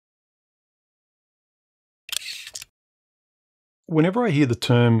Whenever I hear the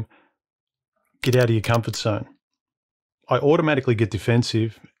term, get out of your comfort zone, I automatically get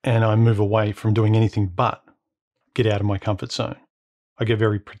defensive and I move away from doing anything but get out of my comfort zone. I get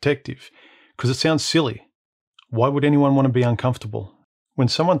very protective because it sounds silly. Why would anyone want to be uncomfortable? When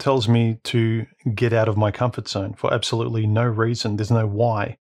someone tells me to get out of my comfort zone for absolutely no reason, there's no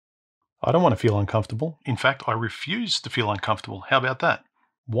why, I don't want to feel uncomfortable. In fact, I refuse to feel uncomfortable. How about that?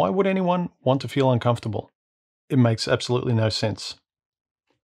 Why would anyone want to feel uncomfortable? It makes absolutely no sense.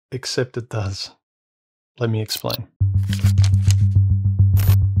 Except it does. Let me explain.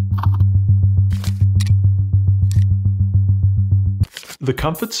 The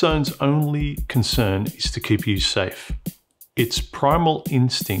comfort zone's only concern is to keep you safe. Its primal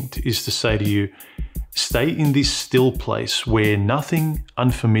instinct is to say to you, stay in this still place where nothing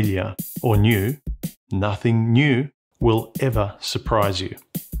unfamiliar or new, nothing new will ever surprise you.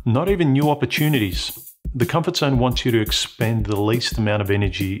 Not even new opportunities. The comfort zone wants you to expend the least amount of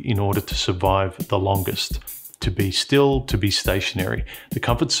energy in order to survive the longest. To be still, to be stationary. The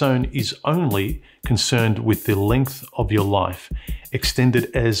comfort zone is only concerned with the length of your life,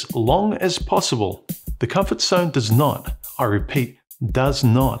 extended as long as possible. The comfort zone does not, I repeat, does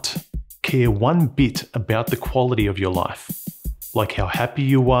not care one bit about the quality of your life, like how happy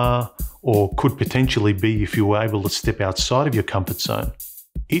you are, or could potentially be if you were able to step outside of your comfort zone.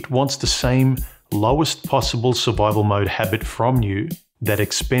 It wants the same lowest possible survival mode habit from you that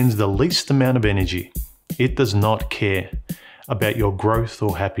expends the least amount of energy. It does not care about your growth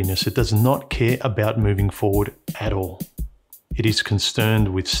or happiness. It does not care about moving forward at all. It is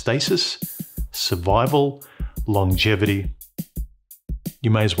concerned with stasis, survival, longevity.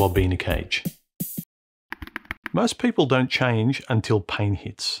 You may as well be in a cage. Most people don't change until pain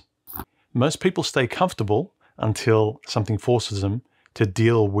hits. Most people stay comfortable until something forces them to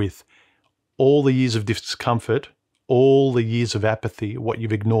deal with all the years of discomfort, all the years of apathy, what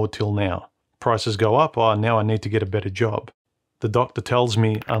you've ignored till now. Prices go up, oh, now I need to get a better job. The doctor tells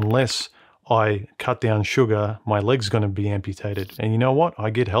me unless I cut down sugar, my leg's going to be amputated. And you know what? I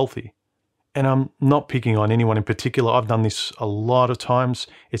get healthy. And I'm not picking on anyone in particular. I've done this a lot of times.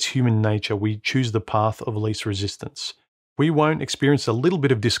 It's human nature. We choose the path of least resistance. We won't experience a little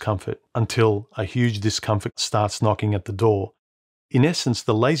bit of discomfort until a huge discomfort starts knocking at the door. In essence,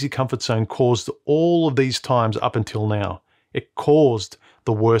 the lazy comfort zone caused all of these times up until now. It caused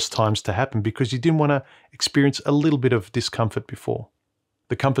the worst times to happen because you didn't want to experience a little bit of discomfort before.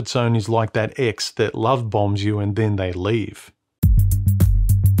 The comfort zone is like that ex that love bombs you and then they leave.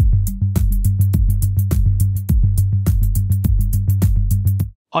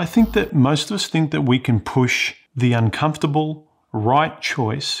 I think that most of us think that we can push the uncomfortable, right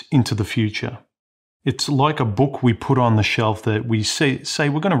choice into the future. It's like a book we put on the shelf that we say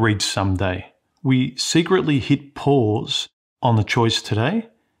we're going to read someday. We secretly hit pause on the choice today,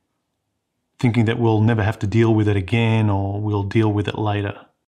 thinking that we'll never have to deal with it again or we'll deal with it later.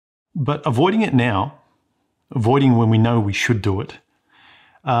 But avoiding it now, avoiding when we know we should do it,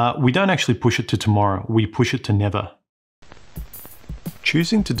 we don't actually push it to tomorrow, we push it to never.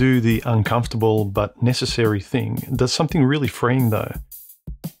 Choosing to do the uncomfortable but necessary thing does something really freeing though.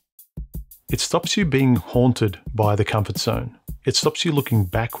 It stops you being haunted by the comfort zone. It stops you looking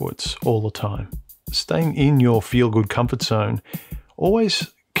backwards all the time. Staying in your feel-good comfort zone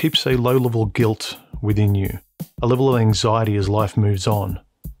always keeps a low-level guilt within you, a level of anxiety as life moves on,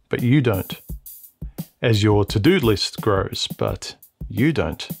 but you don't. As your to-do list grows, but you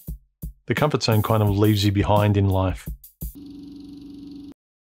don't. The comfort zone kind of leaves you behind in life.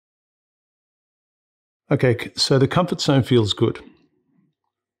 Okay, so the comfort zone feels good.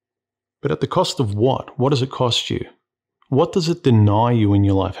 But at the cost of what? What does it cost you? What does it deny you in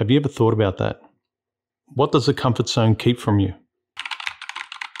your life? Have you ever thought about that? What does the comfort zone keep from you?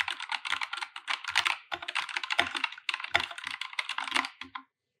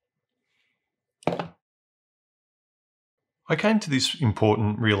 I came to this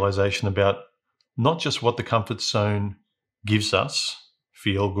important realization about not just what the comfort zone gives us,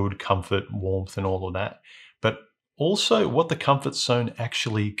 feel good, comfort, warmth, and all of that, but also what the comfort zone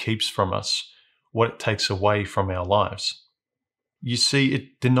actually keeps from us, what it takes away from our lives. You see,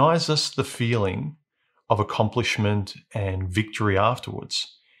 it denies us the feeling of accomplishment and victory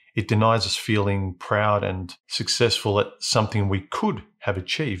afterwards. It denies us feeling proud and successful at something we could have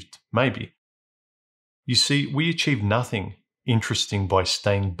achieved, maybe. You see, we achieve nothing interesting by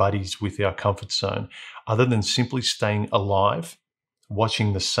staying buddies with our comfort zone, other than simply staying alive,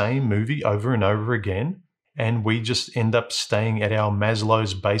 watching the same movie over and over again, and we just end up staying at our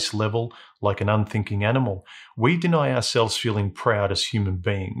Maslow's base level like an unthinking animal. We deny ourselves feeling proud as human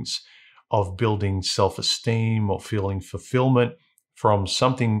beings of building self-esteem or feeling fulfillment from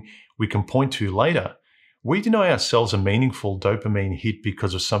something we can point to later, we deny ourselves a meaningful dopamine hit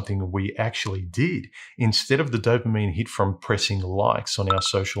because of something we actually did, instead of the dopamine hit from pressing likes on our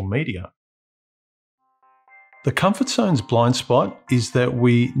social media. The comfort zone's blind spot is that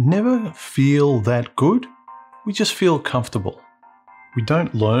we never feel that good, we just feel comfortable. We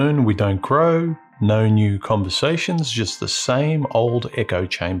don't learn, we don't grow, no new conversations, just the same old echo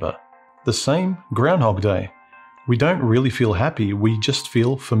chamber. The same Groundhog Day. We don't really feel happy, we just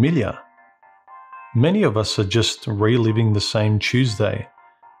feel familiar. Many of us are just reliving the same Tuesday,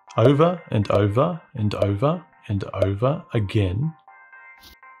 over and over and over and over again,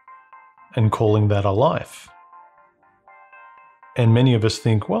 and calling that a life. And many of us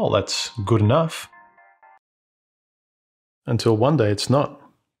think, well, that's good enough. Until one day it's not.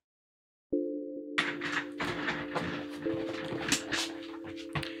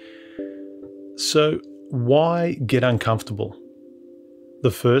 So why get uncomfortable? The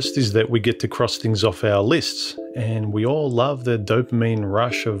first is that we get to cross things off our lists, and we all love the dopamine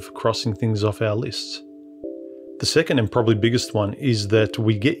rush of crossing things off our lists. The second and probably biggest one is that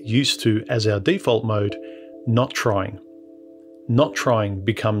we get used to, as our default mode, not trying. Not trying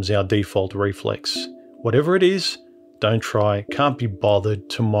becomes our default reflex. Whatever it is, don't try, can't be bothered,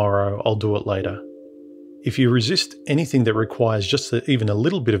 tomorrow, I'll do it later. If you resist anything that requires just even a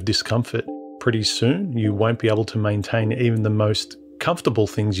little bit of discomfort, pretty soon you won't be able to maintain even the most comfortable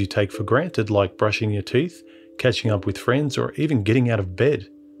things you take for granted, like brushing your teeth, catching up with friends, or even getting out of bed.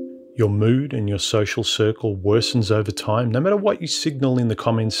 Your mood and your social circle worsens over time, no matter what you signal in the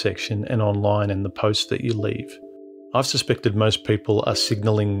comments section and online and the posts that you leave. I've suspected most people are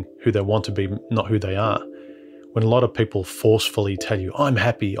signaling who they want to be, not who they are. When a lot of people forcefully tell you, I'm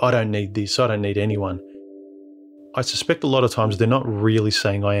happy, I don't need this, I don't need anyone, I suspect a lot of times they're not really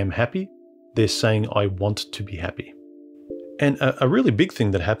saying I am happy, they're saying I want to be happy. And a really big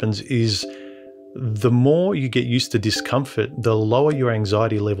thing that happens is the more you get used to discomfort, the lower your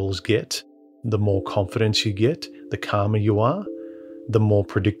anxiety levels get, the more confidence you get, the calmer you are, the more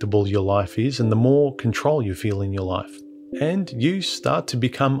predictable your life is, and the more control you feel in your life. And you start to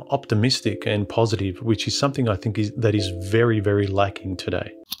become optimistic and positive, which is something I think is very, very lacking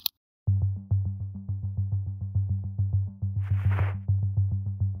today.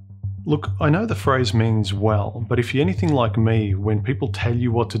 Look, I know the phrase means well, but if you're anything like me, when people tell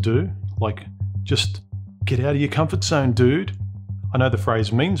you what to do, like, just get out of your comfort zone, dude. I know the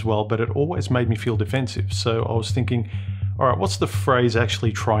phrase means well, but it always made me feel defensive. So I was thinking, all right, what's the phrase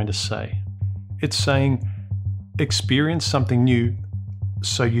actually trying to say? It's saying, experience something new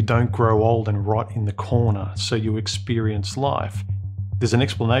so you don't grow old and rot in the corner, so you experience life. There's an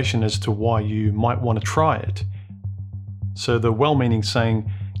explanation as to why you might want to try it. So the well-meaning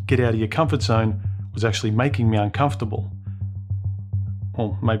saying, get out of your comfort zone, was actually making me uncomfortable.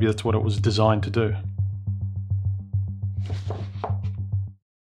 Well, maybe that's what it was designed to do.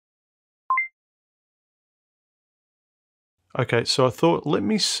 Okay, so I thought, let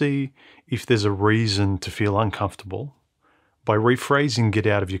me see if there's a reason to feel uncomfortable by rephrasing get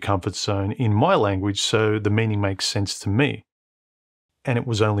out of your comfort zone in my language so the meaning makes sense to me. And it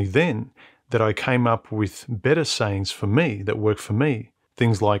was only then that I came up with better sayings for me that work for me.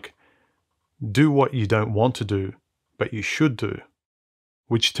 Things like, do what you don't want to do, but you should do,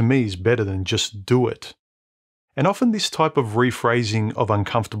 which to me is better than just do it. And often this type of rephrasing of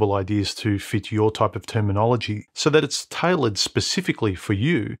uncomfortable ideas to fit your type of terminology so that it's tailored specifically for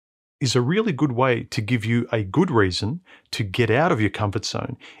you is a really good way to give you a good reason to get out of your comfort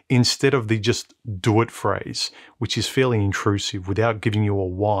zone instead of the just do it phrase, which is fairly intrusive without giving you a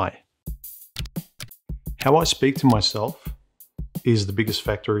why. How I speak to myself is the biggest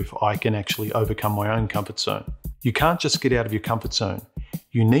factor if I can actually overcome my own comfort zone. You can't just get out of your comfort zone.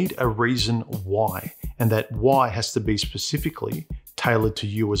 You need a reason why, and that why has to be specifically tailored to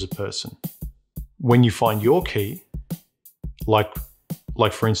you as a person. When you find your key, like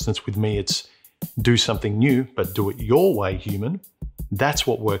for instance with me, it's do something new, but do it your way, human. That's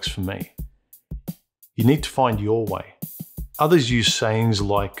what works for me. You need to find your way. Others use sayings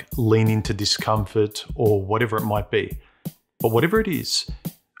like lean into discomfort or whatever it might be. But whatever it is,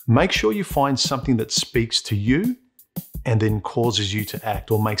 make sure you find something that speaks to you and then causes you to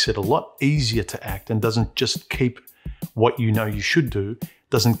act, or makes it a lot easier to act and doesn't just keep what you know you should do,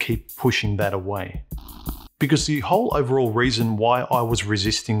 doesn't keep pushing that away. Because the whole overall reason why I was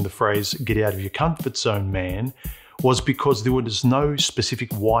resisting the phrase get out of your comfort zone, man, was because there was no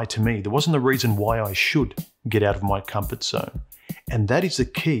specific why to me. There wasn't a reason why I should get out of my comfort zone. And that is the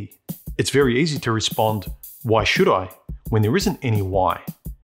key. It's very easy to respond, why should I? When there isn't any why.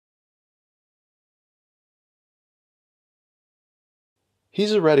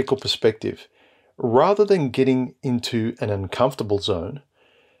 Here's a radical perspective. Rather than getting into an uncomfortable zone,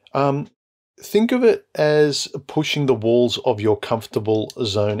 think of it as pushing the walls of your comfortable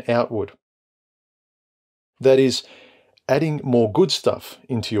zone outward. That is, adding more good stuff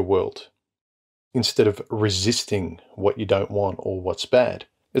into your world instead of resisting what you don't want or what's bad.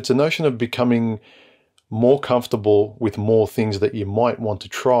 It's a notion of becoming more comfortable with more things that you might want to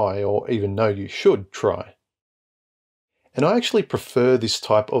try or even know you should try. And I actually prefer this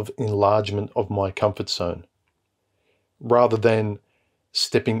type of enlargement of my comfort zone rather than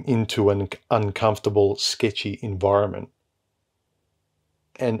stepping into an uncomfortable, sketchy environment.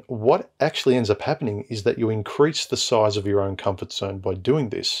 And what actually ends up happening is that you increase the size of your own comfort zone by doing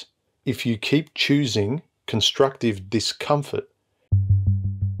this. If you keep choosing constructive discomfort.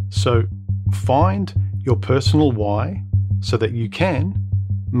 So find your personal why so that you can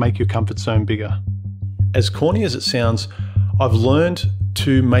make your comfort zone bigger. As corny as it sounds, I've learned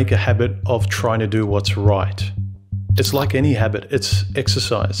to make a habit of trying to do what's right. It's like any habit, it's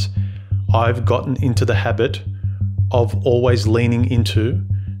exercise. I've gotten into the habit of always leaning into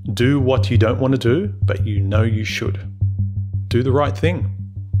do what you don't want to do, but you know you should. Do the right thing.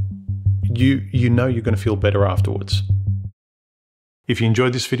 You know you're going to feel better afterwards. If you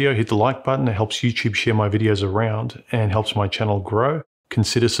enjoyed this video, hit the like button. It helps YouTube share my videos around and helps my channel grow.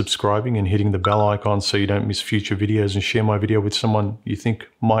 Consider subscribing and hitting the bell icon so you don't miss future videos, and share my video with someone you think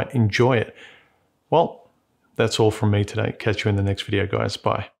might enjoy it. Well, that's all from me today. Catch you in the next video, guys.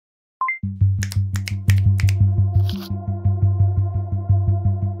 Bye.